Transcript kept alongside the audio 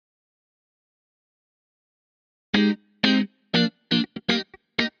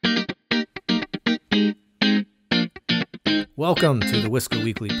Welcome to the Wisco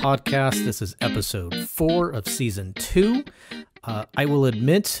Weekly podcast. This is episode 4 of season 2. I will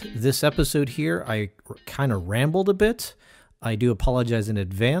admit this episode here, I kind of rambled a bit. I do apologize in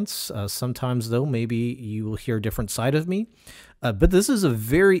advance. Sometimes, though, maybe you will hear a different side of me. But this is a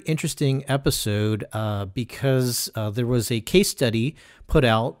very interesting episode because there was a case study put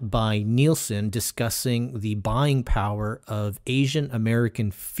out by Nielsen discussing the buying power of Asian American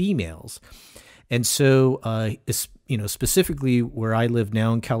females. And so, specifically where I live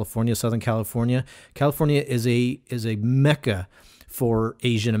now in California, Southern California, California is a mecca for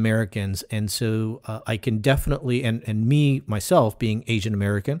Asian Americans. And so I can definitely, and me, myself, being Asian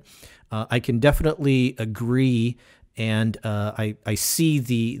American, I can definitely agree. And I see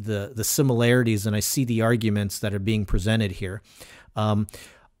the similarities and I see the arguments that are being presented here.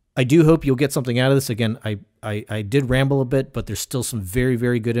 I do hope you'll get something out of this. Again, I did ramble a bit, but there's still some very,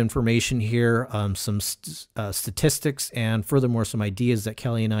 very good information here, some statistics, and furthermore, some ideas that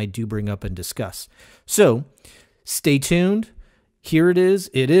Kelly and I do bring up and discuss. So stay tuned. Here it is.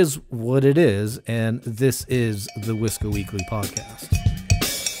 It is what it is, and this is the Wisco Weekly podcast.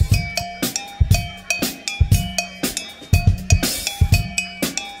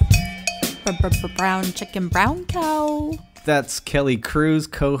 Brown chicken, brown cow. That's Kelly Cruz,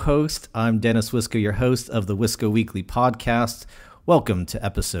 co-host. I'm Dennis Wisco, your host of the Wisco Weekly podcast. Welcome to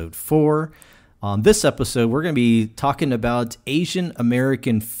episode 4. On this episode, we're going to be talking about Asian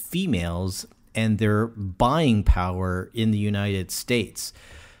American females and their buying power in the United States.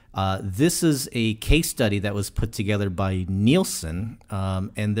 This is a case study that was put together by Nielsen,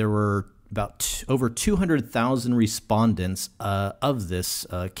 and there were about over 200,000 respondents of this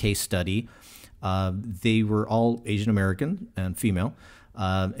case study. They were all Asian American and female,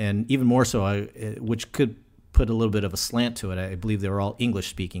 and even more so, which could put a little bit of a slant to it. I believe they were all English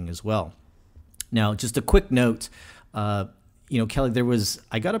speaking as well. Now, just a quick note, Kelly,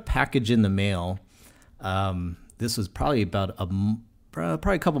 I got a package in the mail. This was probably about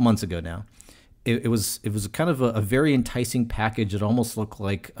probably a couple months ago now. It was kind of a very enticing package. It almost looked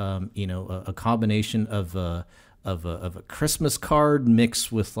like a combination of a Christmas card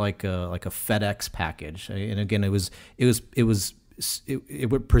mixed with like a FedEx package. And again, it was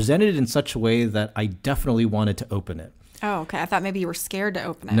presented in such a way that I definitely wanted to open it. Oh, okay. I thought maybe you were scared to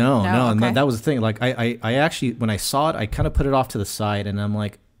open it. No, okay. That was the thing. Like I actually, when I saw it, I kind of put it off to the side, and I'm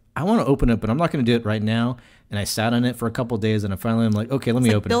like, I want to open it, but I'm not going to do it right now. And I sat on it for a couple of days, and I'm like, okay, let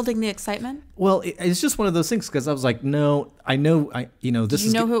me open it. Building the excitement? Well, it's just one of those things because I was like, no, I know, this is. Did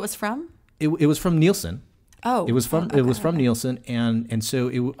you know who it was from? It was from Nielsen. Oh, it was from Nielsen, and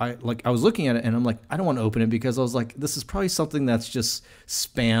so I was looking at it, and I'm like, I don't want to open it because I was like, this is probably something that's just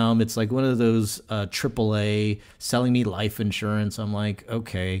spam. It's like one of those AAA selling me life insurance. I'm like,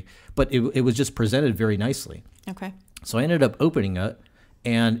 okay, but it was just presented very nicely. Okay. So I ended up opening it,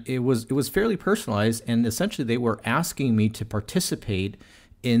 and it was fairly personalized, and essentially they were asking me to participate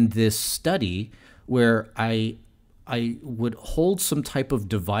in this study where I would hold some type of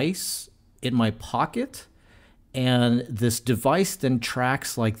device in my pocket. And this device then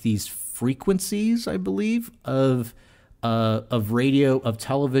tracks like these frequencies, I believe, of radio, of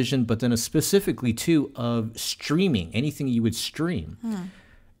television, but then specifically too of streaming, anything you would stream.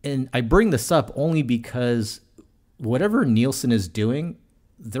 And I bring this up only because whatever Nielsen is doing,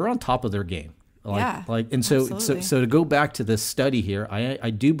 they're on top of their game. So to go back to this study here,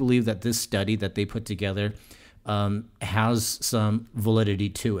 I do believe that this study that they put together has some validity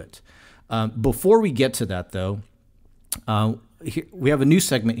to it. Before we get to that, though, we have a new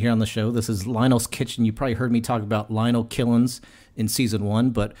segment here on the show. This is Lionel's Kitchen. You probably heard me talk about Lionel Killens in season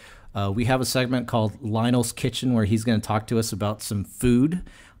 1, but we have a segment called Lionel's Kitchen where he's going to talk to us about some food.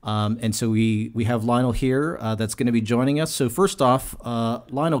 And so we have Lionel here that's going to be joining us. So first off,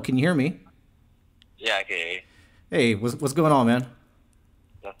 Lionel, can you hear me? Yeah, I can hear you. Hey, what's going on, man?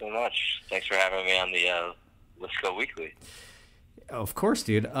 Nothing much. Thanks for having me on the Wisco Weekly. Of course,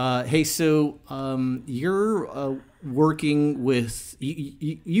 dude. Hey, so you're working with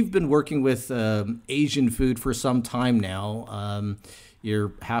you've been working with Asian food for some time now.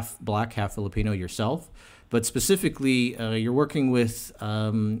 You're half black, half Filipino yourself, but specifically, you're working with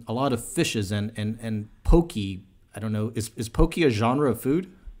a lot of fishes and poke. I don't know, is poke a genre of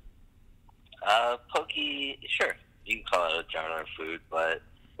food? Poke, sure, you can call it a genre of food, but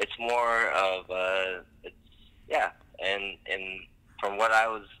it's more of and from what I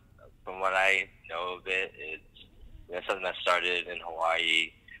know of it, it's something that started in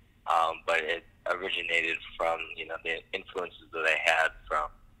Hawaii, but it originated from the influences that they had from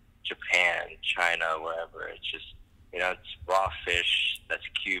Japan, China, wherever. It's just it's raw fish that's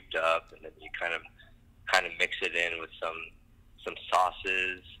cubed up, and then you kind of mix it in with some some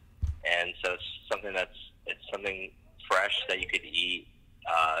sauces, and so it's something fresh that you could eat.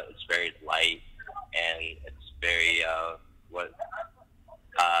 It's very light, and it's very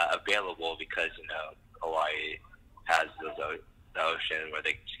available because Hawaii has the ocean where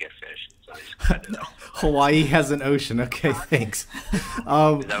they just get fish. So they just cut it off. Hawaii has an ocean. Okay, thanks. Is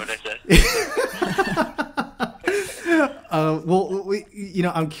that what I said?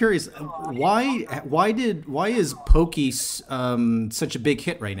 Well, I'm curious. Why is poke such a big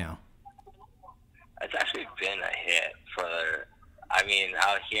hit right now? It's actually been a hit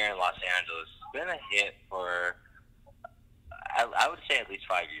out here in Los Angeles. It's been a hit for, I would say, at least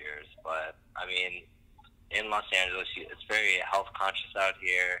 5 years. But in Los Angeles, it's very health conscious out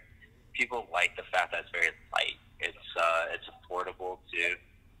here. People like the fact that it's very light. It's affordable too.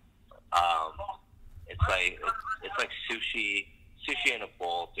 It's like sushi in a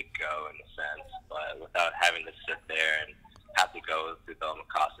bowl to go in a sense, but without having to sit there and have to go through the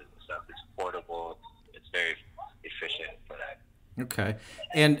omakase and stuff. It's affordable. It's very efficient for that. Okay.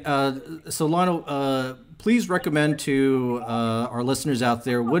 And so, Lionel, please recommend to our listeners out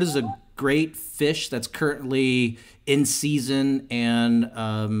there, what is a great fish that's currently in season, and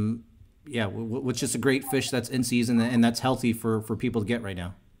what's just a great fish that's in season and that's healthy for people to get right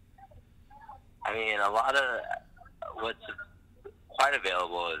now? A lot of what's quite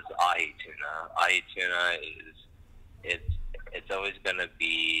available is ahi tuna. Ahi tuna it's always going to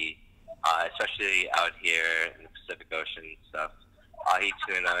be, especially out here in the Pacific Ocean and stuff, ahi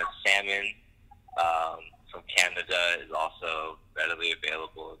tuna. Salmon from Canada is also readily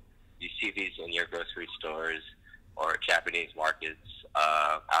available. You see these in your grocery stores or Japanese markets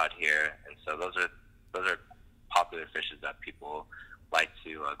out here, and so those are popular fishes that people like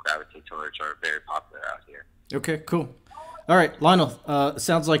to gravitate towards, or are very popular out here. Okay, cool. All right, Lionel,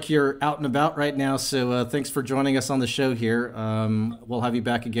 sounds like you're out and about right now, so thanks for joining us on the show here. We'll have you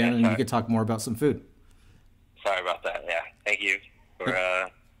back again, and you can talk more about some food. Sorry about that. Yeah, thank you for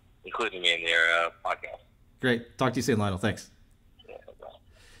including me in your podcast. Great. Talk to you soon, Lionel. Thanks.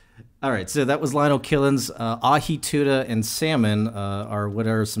 All right, so that was Lionel Killens. Ahi tuna and salmon are what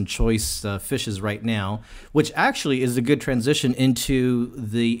are some choice fishes right now, which actually is a good transition into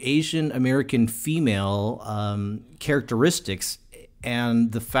the Asian American female characteristics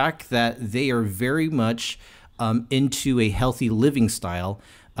and the fact that they are very much into a healthy living style,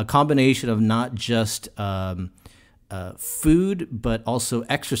 a combination of not just food, but also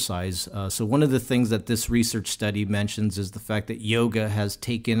exercise. So one of the things that this research study mentions is the fact that yoga has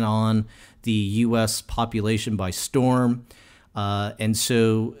taken on the U.S. population by storm. And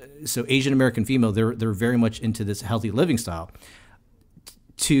so Asian American female, they're very much into this healthy living style.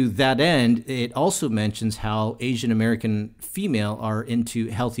 To that end, it also mentions how Asian American female are into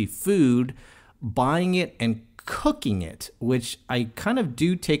healthy food, buying it and cooking it, which I kind of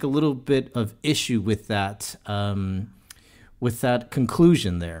do take a little bit of issue with that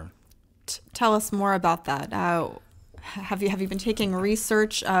conclusion there. Tell us more about that. Have you been taking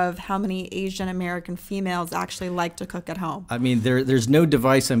research of how many Asian American females actually like to cook at home? There's no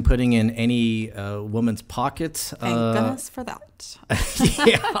device I'm putting in any woman's pocket. Thank goodness for that.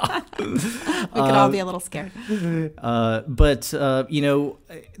 Yeah. We could all be a little scared. But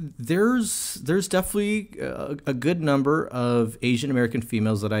there's definitely a good number of Asian American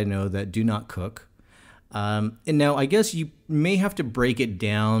females that I know that do not cook. And now I guess you may have to break it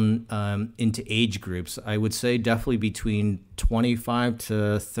down into age groups. I would say definitely between 25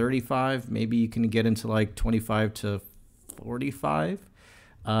 to 35. Maybe you can get into like 25 to 45.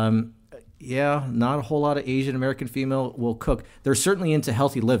 Not a whole lot of Asian American female will cook. They're certainly into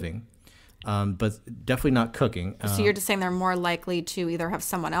healthy living, but definitely not cooking. So you're just saying they're more likely to either have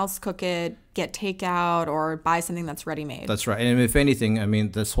someone else cook it, get takeout, or buy something that's ready-made. That's right. And if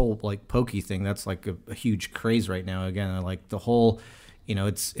anything, this whole like poke thing, that's like a huge craze right now. Again, like the whole,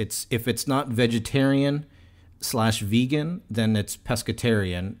 it's if it's not vegetarian / vegan, then it's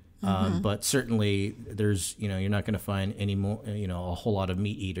pescatarian. But certainly there's, you're not going to find any more, a whole lot of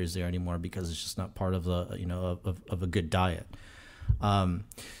meat eaters there anymore because it's just not part of the, of a good diet.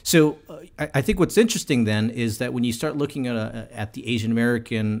 So I think what's interesting then is that when you start looking at the Asian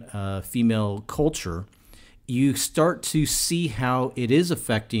American female culture, you start to see how it is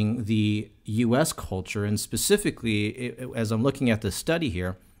affecting the U.S. culture, and specifically, as I'm looking at the study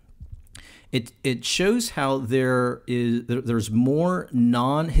here, it shows how there's more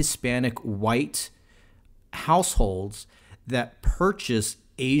non-Hispanic white households that purchase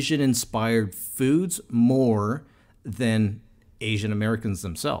Asian-inspired foods more than Asian Americans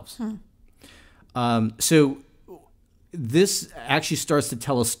themselves. So this actually starts to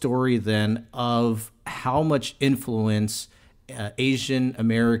tell a story then of how much influence Asian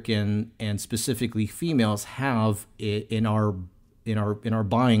American and specifically females have in our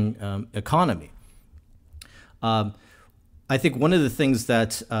buying economy. I think one of the things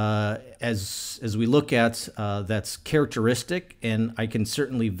that as we look at that's characteristic, and I can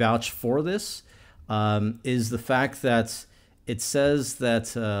certainly vouch for this, is the fact that it says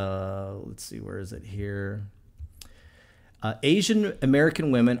that let's see, where is it here? Asian American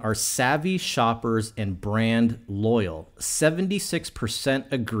women are savvy shoppers and brand loyal.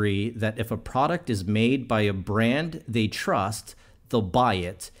 76% agree that if a product is made by a brand they trust, they'll buy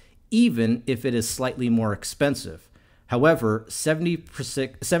it, even if it is slightly more expensive. However,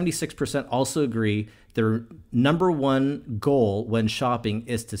 76% also agree their number one goal when shopping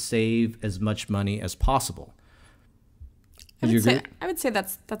is to save as much money as possible. I would say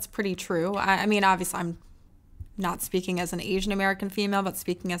that's pretty true. I mean, obviously, I'm not speaking as an Asian American female, but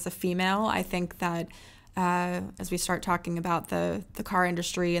speaking as a female. I think that as we start talking about the car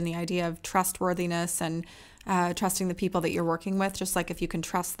industry and the idea of trustworthiness and trusting the people that you're working with, just like if you can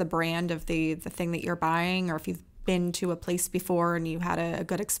trust the brand of the thing that you're buying, or if you've been to a place before and you had a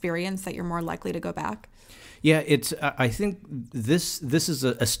good experience, that you're more likely to go back. Yeah, it's. I think this is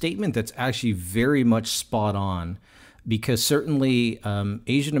a statement that's actually very much spot on, because certainly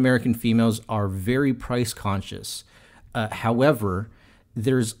Asian American females are very price conscious. However,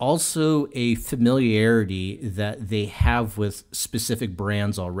 there's also a familiarity that they have with specific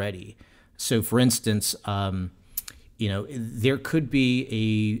brands already. So, for instance, there could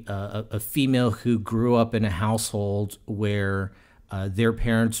be a female who grew up in a household where their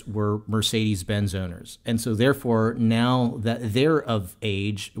parents were Mercedes-Benz owners. And so therefore, now that they're of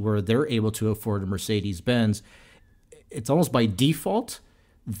age where they're able to afford a Mercedes-Benz, it's almost by default,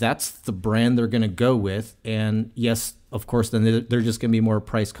 that's the brand they're going to go with. And yes, of course, then they're just going to be more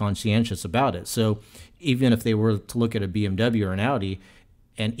price conscientious about it. So even if they were to look at a BMW or an Audi,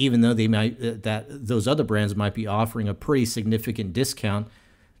 and even though they might those other brands might be offering a pretty significant discount,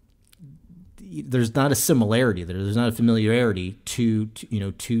 there's not a similarity there. There's not a familiarity to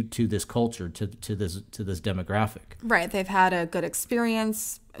this culture, to this demographic. Right. They've had a good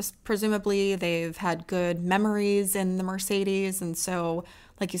experience, presumably. They've had good memories in the Mercedes, and so,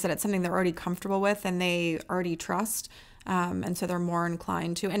 like you said, it's something they're already comfortable with and they already trust. And so they're more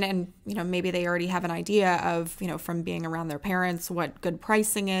inclined to, and maybe they already have an idea of, from being around their parents, what good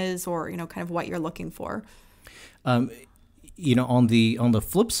pricing is, or, kind of what you're looking for. On the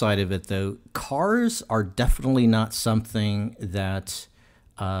flip side of it, though, cars are definitely not something that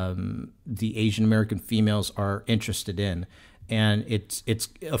the Asian American females are interested in. And it's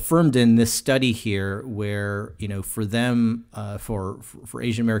affirmed in this study here where, for them, for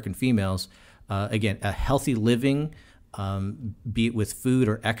Asian American females, again, a healthy living, be it with food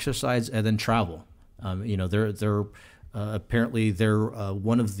or exercise, and then travel. They're apparently they're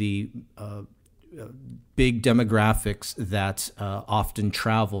one of the big demographics that often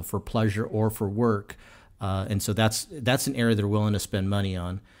travel for pleasure or for work, and so that's an area they're willing to spend money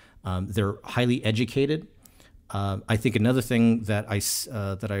on. They're highly educated. I think another thing that I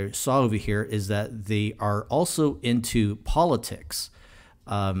saw over here is that they are also into politics,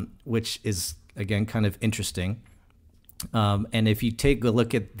 which is again kind of interesting. And if you take a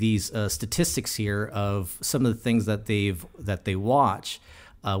look at these statistics here of some of the things that they watch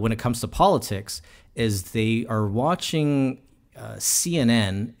when it comes to politics, is they are watching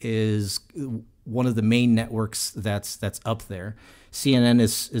CNN is one of the main networks that's up there. CNN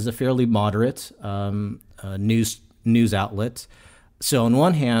is a fairly moderate news outlet. So on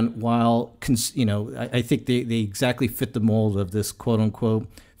one hand, while I think they exactly fit the mold of this quote unquote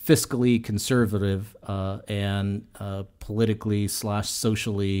fiscally conservative and politically /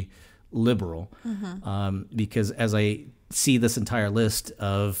 socially liberal, because as I see this entire list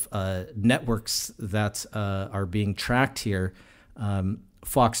of networks that are being tracked here,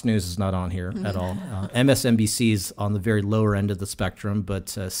 Fox News is not on here at all. MSNBC is on the very lower end of the spectrum, but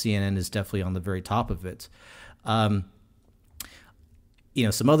CNN is definitely on the very top of it. Some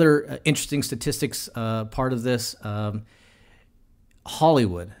other interesting statistics part of this.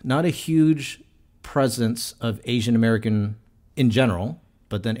 Hollywood, not a huge presence of Asian American in general,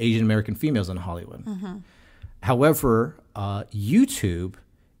 but then Asian American females in Hollywood. However, YouTube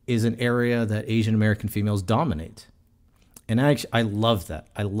is an area that Asian American females dominate. And I love that.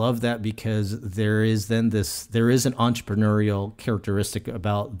 I love that because there is an entrepreneurial characteristic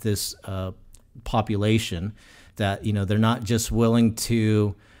about this population that, they're not just willing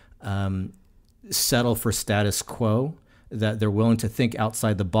to settle for status quo, that they're willing to think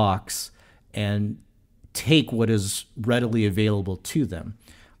outside the box and take what is readily available to them.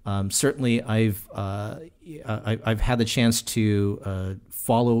 Certainly, I've had the chance to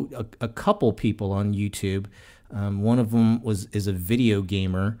follow a couple people on YouTube. One of them is a video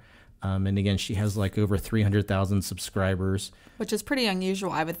gamer, and again, she has like over 300,000 subscribers, which is pretty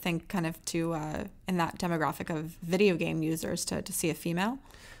unusual, I would think, kind of to in that demographic of video game users to see a female.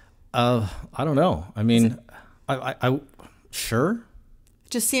 I don't know. I mean, I sure.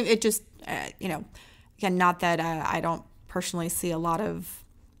 Again, not that I don't personally see a lot of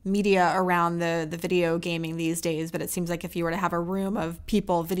media around the video gaming these days, but it seems like if you were to have a room of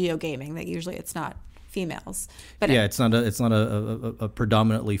people video gaming, that usually it's not females. But yeah, it's not a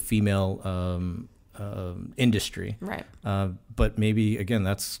predominantly female industry, right? But maybe again,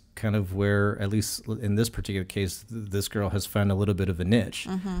 that's kind of where, at least in this particular case, this girl has found a little bit of a niche.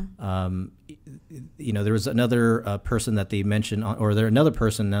 Mm-hmm. There was another person that they mentioned, another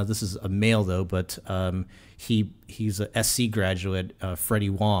person. Now this is a male though, but he's a SC graduate, Freddie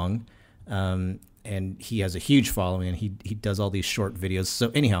Wong, and he has a huge following, and he does all these short videos.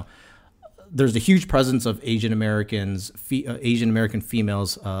 So anyhow, there's a huge presence of Asian American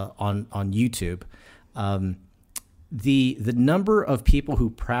females on YouTube. The number of people who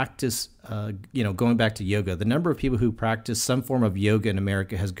practice, going back to yoga, the number of people who practice some form of yoga in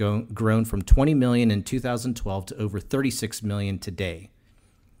America has grown from 20 million in 2012 to over 36 million today.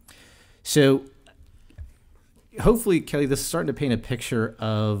 So hopefully, Kelly, this is starting to paint a picture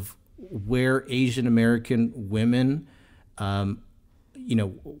of where Asian American women,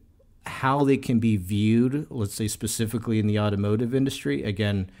 how they can be viewed, let's say specifically in the automotive industry.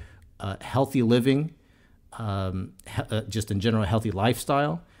 Again, healthy living, just in general, a healthy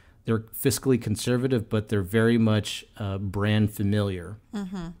lifestyle. They're fiscally conservative, but they're very much brand familiar.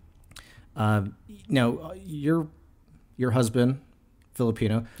 Mm-hmm. Now, your husband,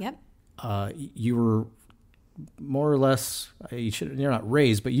 Filipino. Yep. You were more or less, you're not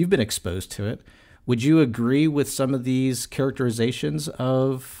raised, but you've been exposed to it. Would you agree with some of these characterizations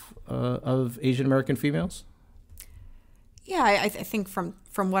of Asian American females? Yeah, I think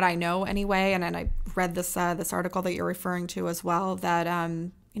from what I know anyway, and I read this article that you're referring to as well, that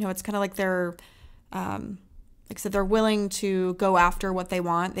it's kind of like they're like I said, they're willing to go after what they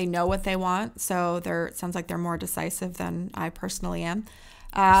want. They know what they want, so it sounds like they're more decisive than I personally am.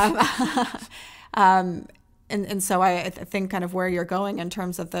 And so I think kind of where you're going in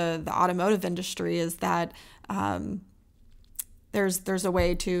terms of the automotive industry is that there's a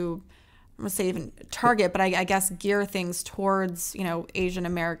way to, I'm going to say even target, but I guess gear things towards, Asian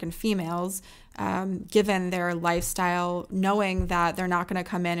American females, given their lifestyle, knowing that they're not going to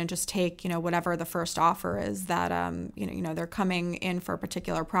come in and just take, whatever the first offer is, that, they're coming in for a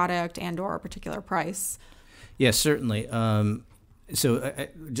particular product and or a particular price. Yeah, certainly. So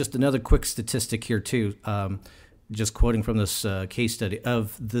just another quick statistic here too, just quoting from this case study.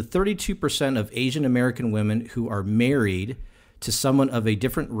 Of the 32% of Asian American women who are married to someone of a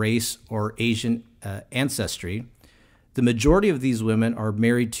different race or Asian ancestry, the majority of these women are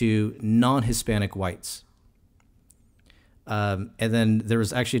married to non-Hispanic whites. And then there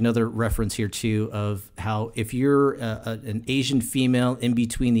was actually another reference here too of how if you're an Asian female in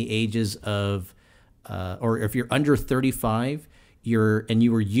between the ages of, or if you're under 35, you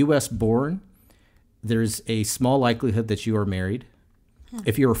were U.S. born, there's a small likelihood that you are married.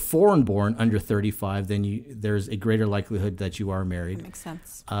 If you're foreign born under 35, then there's a greater likelihood that you are married. That makes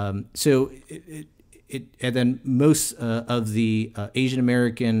sense. So and then most of the Asian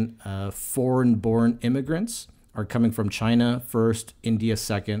American foreign born immigrants are coming from China first, India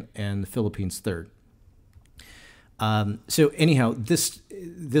second, and the Philippines third. So anyhow, this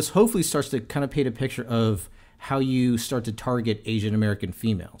hopefully starts to kind of paint a picture of how you start to target Asian American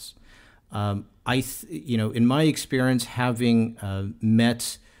females. In my experience, having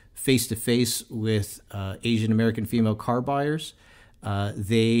met face to face with Asian American female car buyers,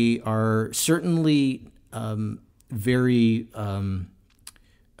 they are certainly very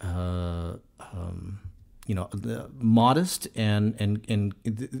modest,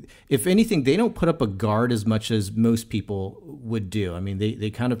 and if anything, they don't put up a guard as much as most people would do. I mean, they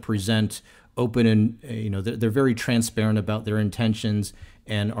kind of present open, and they're very transparent about their intentions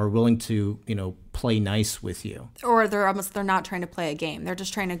and are willing to play nice with you. Or they're not trying to play a game. They're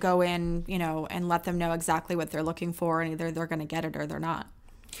just trying to go in, and let them know exactly what they're looking for, and either they're going to get it or they're not.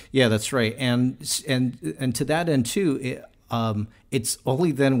 Yeah, that's right. And to that end too, it's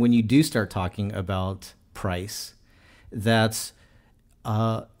only then when you do start talking about price that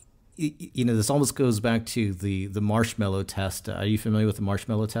this almost goes back to the marshmallow test. Are you familiar with the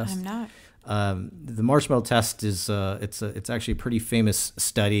marshmallow test? I'm not. The marshmallow test is it's actually a pretty famous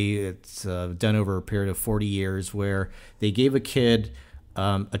study. It's done over a period of 40 years where they gave a kid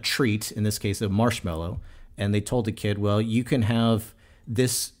a treat, in this case a marshmallow, and they told the kid, well, you can have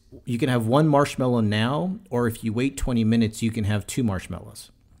this, you can have one marshmallow now, or if you wait 20 minutes, you can have 2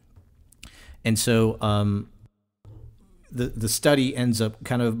 marshmallows. And so the study ends up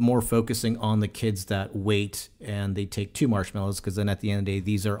kind of more focusing on the kids that wait and they take 2 marshmallows, because then at the end of the day,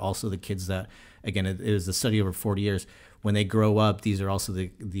 these are also the kids that, again, it was a study over 40 years. When they grow up, these are also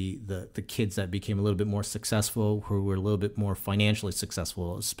the kids that became a little bit more successful, who were a little bit more financially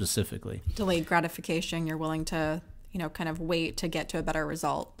successful specifically. Delayed gratification, you're willing to, kind of wait to get to a better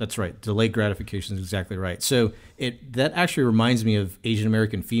result. That's right. Delayed gratification is exactly right. So that actually reminds me of Asian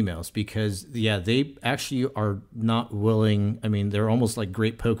American females, because they actually are not willing. I mean, they're almost like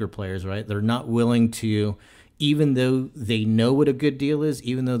great poker players, right? They're not willing to, even though they know what a good deal is,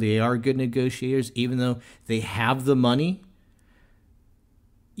 even though they are good negotiators, even though they have the money,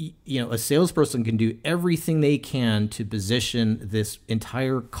 a salesperson can do everything they can to position this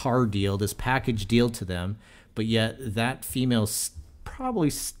entire car deal, this package deal to them, but yet that female's probably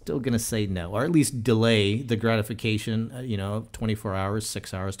still going to say no, or at least delay the gratification, 24 hours,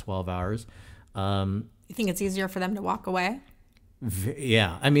 6 hours, 12 hours. You think it's easier for them to walk away?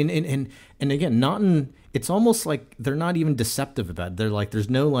 Yeah. I mean, and again, it's almost like they're not even deceptive about it. They're like, there's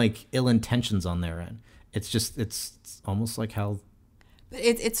no like ill intentions on their end. It's just, it's almost like how.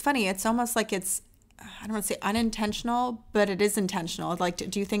 It's funny. It's almost like it's, I don't want to say unintentional, but it is intentional. Like,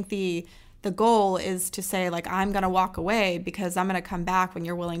 do you think the goal is to say, like, I'm going to walk away because I'm going to come back when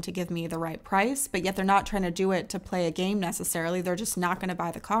you're willing to give me the right price, but yet they're not trying to do it to play a game necessarily. They're just not going to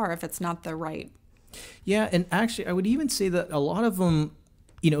buy the car if it's not the right. Yeah, and actually, I would even say that a lot of them,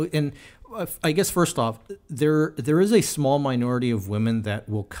 and I guess first off, there is a small minority of women that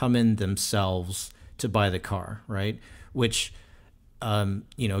will come in themselves to buy the car, right? Which, again,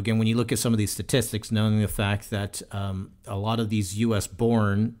 when you look at some of these statistics, knowing the fact that a lot of these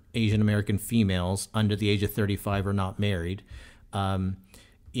U.S.-born Asian American females under the age of 35 are not married, there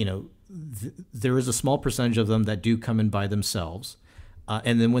is a small percentage of them that do come in by themselves.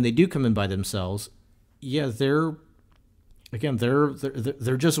 And then when they do come in by themselves, they're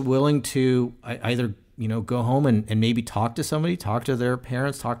just willing to either go home and maybe talk to somebody, talk to their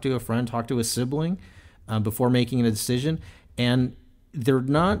parents, talk to a friend, talk to a sibling before making a decision, and they're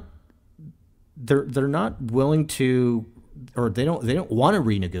not willing to, or they don't want to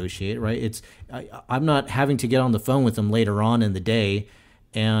renegotiate, right? I'm not having to get on the phone with them later on in the day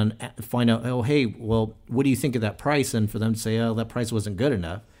and find out, oh, hey, well, what do you think of that price? And for them to say, oh, that price wasn't good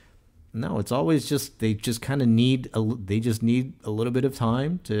enough. No, it's always just, they just kind of need a little bit of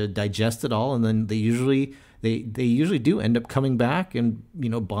time to digest it all. And then they usually do end up coming back and,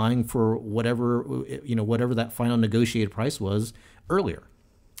 buying for whatever that final negotiated price was earlier.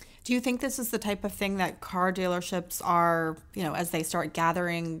 Do you think this is the type of thing that car dealerships are, as they start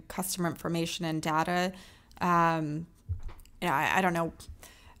gathering customer information and data? I don't know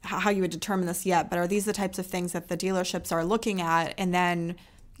how you would determine this yet, but are these the types of things that the dealerships are looking at, and then,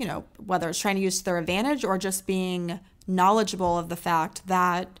 whether it's trying to use to their advantage or just being knowledgeable of the fact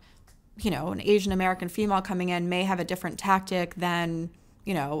that, an Asian American female coming in may have a different tactic than,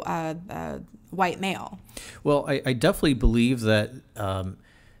 a white male? Well, I definitely believe that, for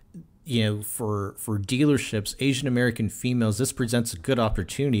dealerships, Asian American females, this presents a good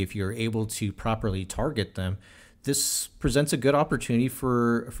opportunity if you're able to properly target them. This presents a good opportunity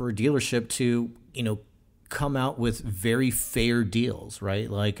for a dealership to, come out with very fair deals, right?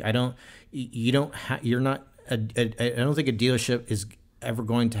 Like I don't think a dealership is ever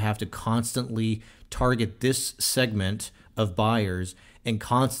going to have to constantly target this segment of buyers and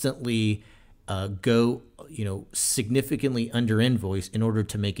constantly go, significantly under invoice in order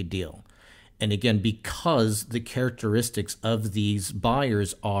to make a deal. And again, because the characteristics of these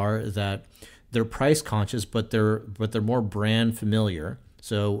buyers are that they're price conscious, but they're more brand familiar.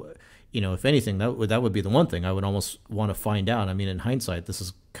 So, if anything, that would be the one thing I would almost want to find out. I mean, in hindsight, this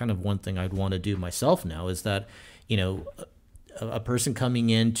is kind of one thing I'd want to do myself now, is that, a person coming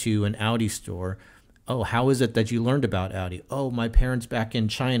into an Audi store, oh, how is it that you learned about Audi? Oh, my parents back in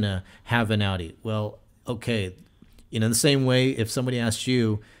China have an Audi. Well, okay. In the same way, if somebody asks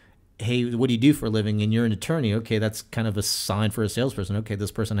you, hey, what do you do for a living? And you're an attorney. Okay, that's kind of a sign for a salesperson. Okay,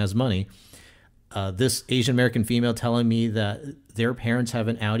 this person has money. This Asian American female telling me that their parents have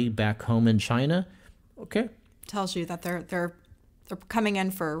an Audi back home in China. Okay. Tells you that they're coming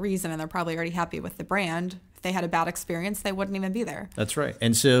in for a reason, and they're probably already happy with the brand. If they had a bad experience, they wouldn't even be there. That's right.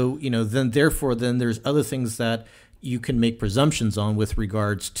 And so, then there's other things that you can make presumptions on with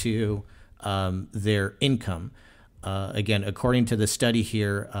regards to their income. Again, according to the study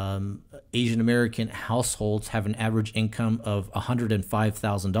here, Asian American households have an average income of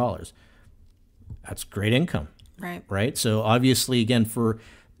 $105,000. That's great income. Right. Right. So obviously, again, for,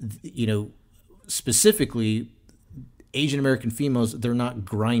 specifically Asian American females, they're not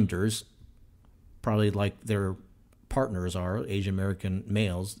grinders, probably like their partners are Asian American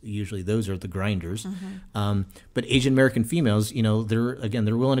males. Usually those are the grinders. But Asian American females,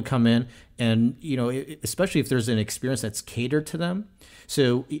 they're willing to come in and, especially if there's an experience that's catered to them.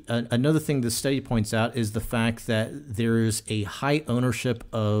 So another thing the study points out is the fact that there's a high ownership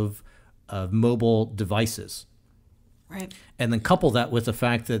of mobile devices. Right. And then couple that with the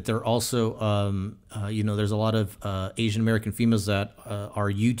fact that they're also, there's a lot of Asian American females that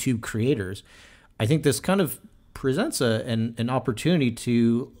are YouTube creators. I think this kind of presents an opportunity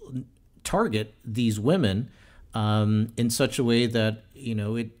to target these women in such a way that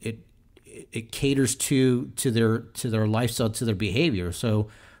it caters to their lifestyle, to their behavior. So,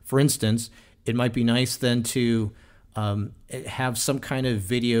 for instance, it might be nice then to have some kind of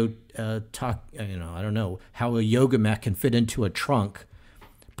video talk. I don't know how a yoga mat can fit into a trunk.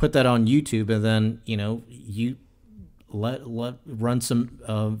 Put that on YouTube, and then you let run some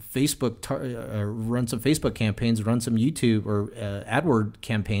Facebook run some Facebook campaigns, run some YouTube or AdWord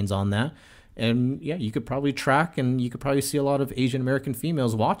campaigns on that, and you could probably track, and you could probably see a lot of Asian American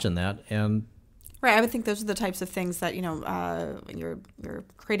females watching that. And right, I would think those are the types of things that when you're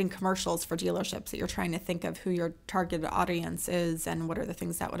creating commercials for dealerships, that you're trying to think of who your targeted audience is and what are the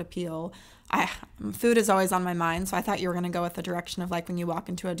things that would appeal. Food is always on my mind, so I thought you were going to go with the direction of like when you walk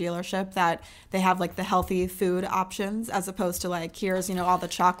into a dealership that they have like the healthy food options as opposed to like here's all the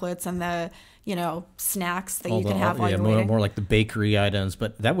chocolates and the snacks that you can have while you're waiting. More like the bakery items.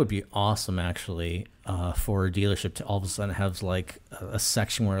 But that would be awesome actually for a dealership to all of a sudden have like a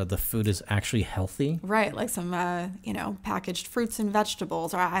section where the food is actually healthy. Right, like some packaged fruits and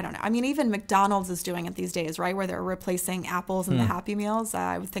vegetables, or I don't know. I mean, even McDonald's is doing it these days, right, where they're replacing apples in the Happy Meals.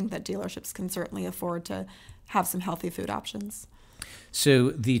 I would think that dealerships can certainly afford to have some healthy food options. So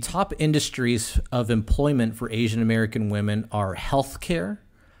the top industries of employment for Asian American women are healthcare,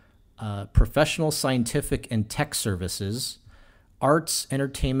 professional, scientific, and tech services, arts,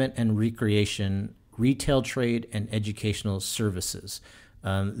 entertainment, and recreation, retail trade, and educational services.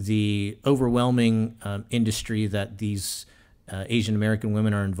 The overwhelming industry that these Asian American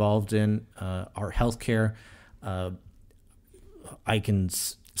women are involved in are healthcare. I can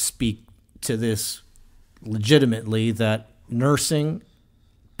speak to this legitimately that nursing,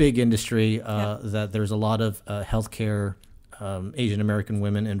 big industry, that there's a lot of healthcare Asian American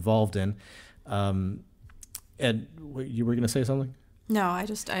women involved in. And you were going to say something? No, I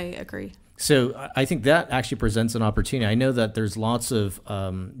agree. So I think that actually presents an opportunity. I know that there's lots of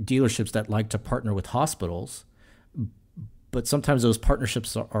dealerships that like to partner with hospitals, but sometimes those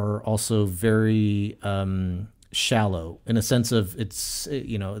partnerships are also very shallow in a sense of it's,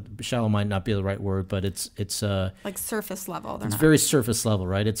 shallow might not be the right word, but it's like surface level. It's very surface level,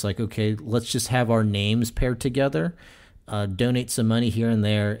 right? It's like, okay, let's just have our names paired together. Donate some money here and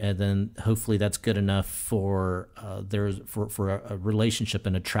there, and then hopefully that's good enough for a relationship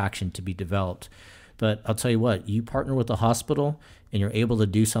and attraction to be developed. But I'll tell you what, you partner with a hospital and you're able to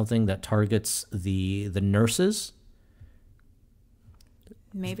do something that targets the nurses.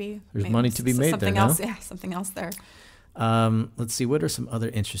 Maybe money to be made something there. Else, no? Yeah, something else there. Let's see. What are some other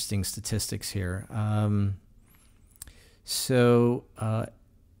interesting statistics here? So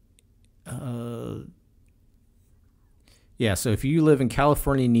if you live in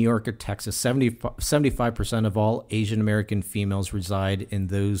California, New York, or Texas, 75% of all Asian American females reside in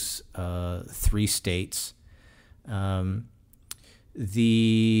those three states.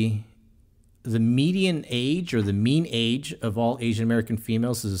 The median age or the mean age of all Asian American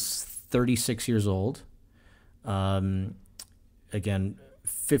females is 36 years old. Again,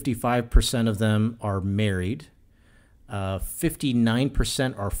 55% of them are married.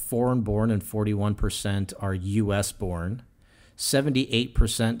 59% are foreign born and 41% are U.S. born.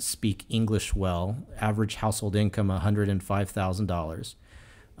 78% speak English well. Average household income $105,000.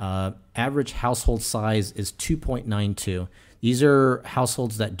 Average household size is 2.92. These are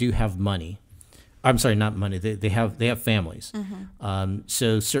households that do have money. I'm sorry, not money. They have families.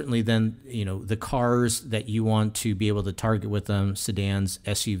 So certainly then the cars that you want to be able to target with them, sedans,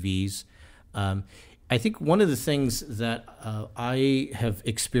 SUVs. I think one of the things that I have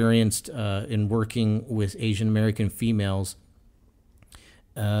experienced in working with Asian American females,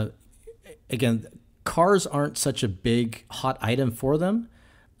 again, cars aren't such a big hot item for them,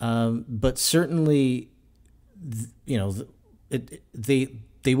 but certainly,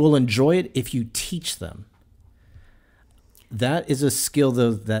 they will enjoy it if you teach them. That is a skill,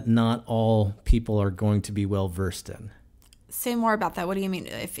 though, that not all people are going to be well versed in. Say more about that. What do you mean?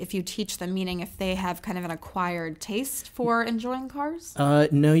 If you teach them, meaning if they have kind of an acquired taste for enjoying cars?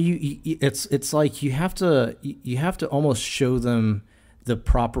 No, it's like you have to almost show them the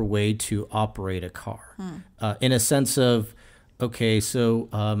proper way to operate a car, in a sense of, okay, so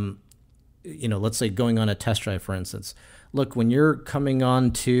let's say going on a test drive, for instance. Look, when you're coming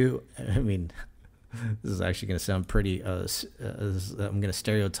on to, this is actually going to sound pretty. I'm going to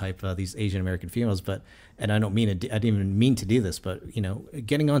stereotype these Asian American females, and I didn't even mean to do this, but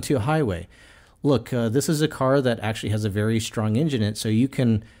getting onto a highway. Look, this is a car that actually has a very strong engine in it, so you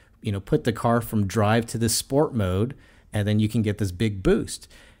can, put the car from drive to this sport mode, and then you can get this big boost.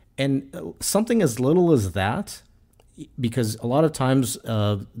 And something as little as that, because a lot of times,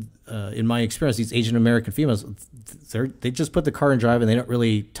 in my experience, these Asian American females, they just put the car in drive and they don't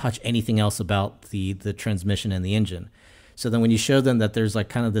really touch anything else about the transmission and the engine. So then when you show them that there's like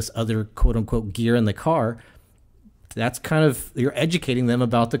kind of this other quote unquote gear in the car, that's kind of, you're educating them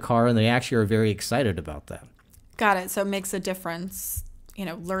about the car, and they actually are very excited about that. Got it. So it makes a difference,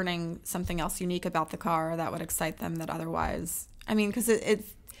 learning something else unique about the car that would excite them that otherwise, because it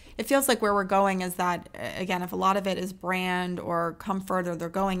feels like where we're going is that, again, if a lot of it is brand or comfort, or they're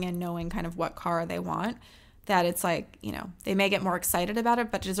going in knowing kind of what car they want, that it's like, they may get more excited about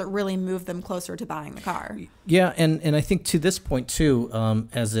it, but does it really move them closer to buying the car? Yeah, and I think to this point too,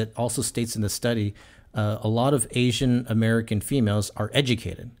 as it also states in the study, a lot of Asian American females are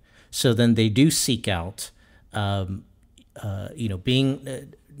educated. So then they do seek out,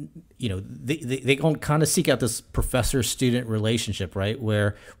 being... they kind of seek out this professor-student relationship, right?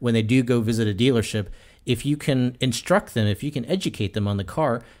 Where when they do go visit a dealership, if you can instruct them, if you can educate them on the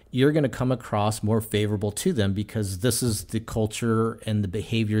car, you're going to come across more favorable to them, because this is the culture and the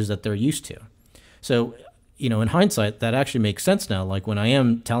behaviors that they're used to. So, in hindsight, that actually makes sense now. Like when I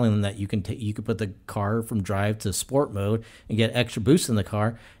am telling them that you can put the car from drive to sport mode and get extra boost in the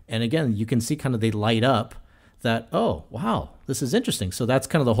car, and again, you can see kind of they light up. That, oh, wow, this is interesting. So that's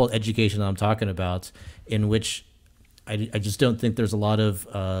kind of the whole education that I'm talking about, in which I just don't think there's a lot of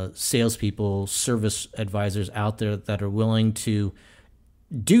salespeople, service advisors out there that are willing to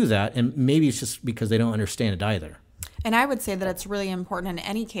do that. And maybe it's just because they don't understand it either. And I would say that it's really important in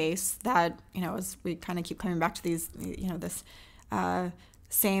any case that, as we kind of keep coming back to these, this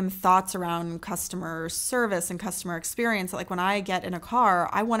same thoughts around customer service and customer experience. Like when I get in a car,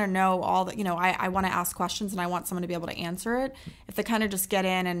 I want to know all that, I want to ask questions and I want someone to be able to answer it. If they kind of just get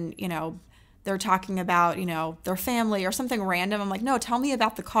in and, they're talking about, their family or something random, I'm like, no, tell me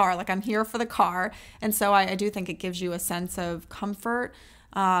about the car. Like I'm here for the car. And so I do think it gives you a sense of comfort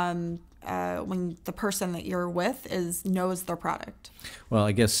when the person that you're with knows their product. Well,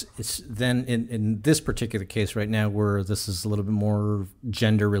 I guess it's then in this particular case right now, where this is a little bit more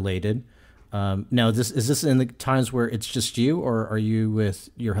gender related. Now, is this in the times where it's just you, or are you with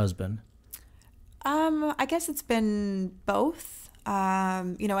your husband? I guess it's been both.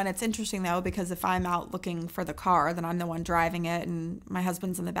 And it's interesting though, because if I'm out looking for the car, then I'm the one driving it and my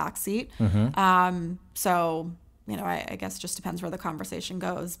husband's in the back seat. Mm-hmm. So I guess just depends where the conversation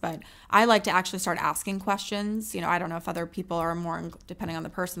goes. But I like to actually start asking questions. I don't know if other people are more, depending on the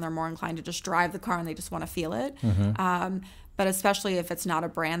person, they're more inclined to just drive the car and they just want to feel it. Mm-hmm. But especially if it's not a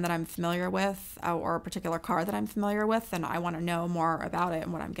brand that I'm familiar with or a particular car that I'm familiar with, then I want to know more about it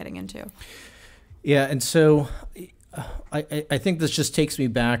and what I'm getting into. Yeah, and so I think this just takes me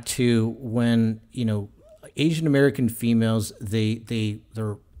back to when, Asian American females,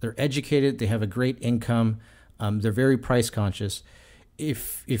 they're educated, they have a great income. They're very price conscious.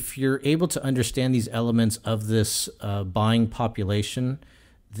 If you're able to understand these elements of this buying population,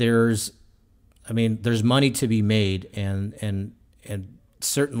 there's money to be made, and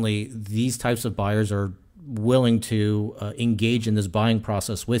certainly these types of buyers are willing to engage in this buying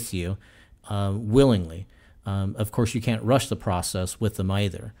process with you willingly. Of course, you can't rush the process with them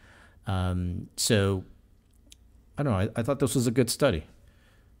either. So I don't know. I thought this was a good study.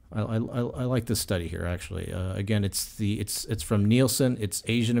 I like this study here, actually. Again, it's from Nielsen. It's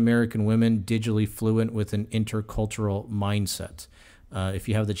Asian American women digitally fluent with an intercultural mindset. If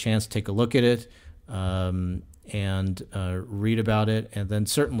you have the chance, take a look at it and read about it. And then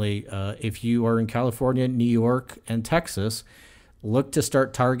certainly, if you are in California, New York, and Texas, look to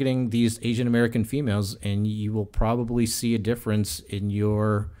start targeting these Asian American females, and you will probably see a difference in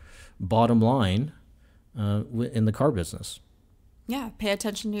your bottom line in the car business. Yeah, pay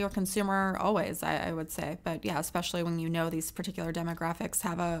attention to your consumer always, I would say. But yeah, especially when these particular demographics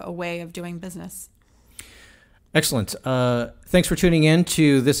have a way of doing business. Excellent. Thanks for tuning in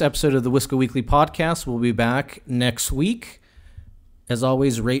to this episode of the Wisco Weekly podcast. We'll be back next week. As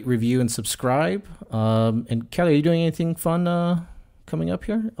always, rate, review, and subscribe. And Kelly, are you doing anything fun coming up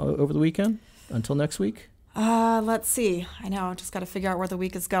here over the weekend until next week? Let's see. I know, just got to figure out where the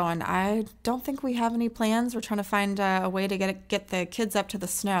week is going. I don't think we have any plans. We're trying to find a way to get the kids up to the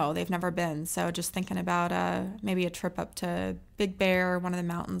snow. They've never been, so just thinking about maybe a trip up to Big Bear, one of the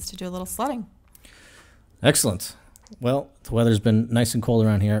mountains, to do a little sledding. Excellent. Well, the weather's been nice and cold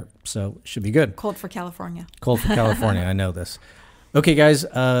around here, so it should be good. Cold for California. Cold for California. I know this. Okay, guys,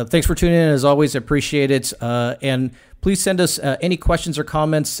 thanks for tuning in. As always, I appreciate it. And please send us any questions or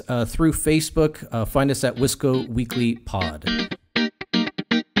comments through Facebook. Find us at Wisco Weekly Pod.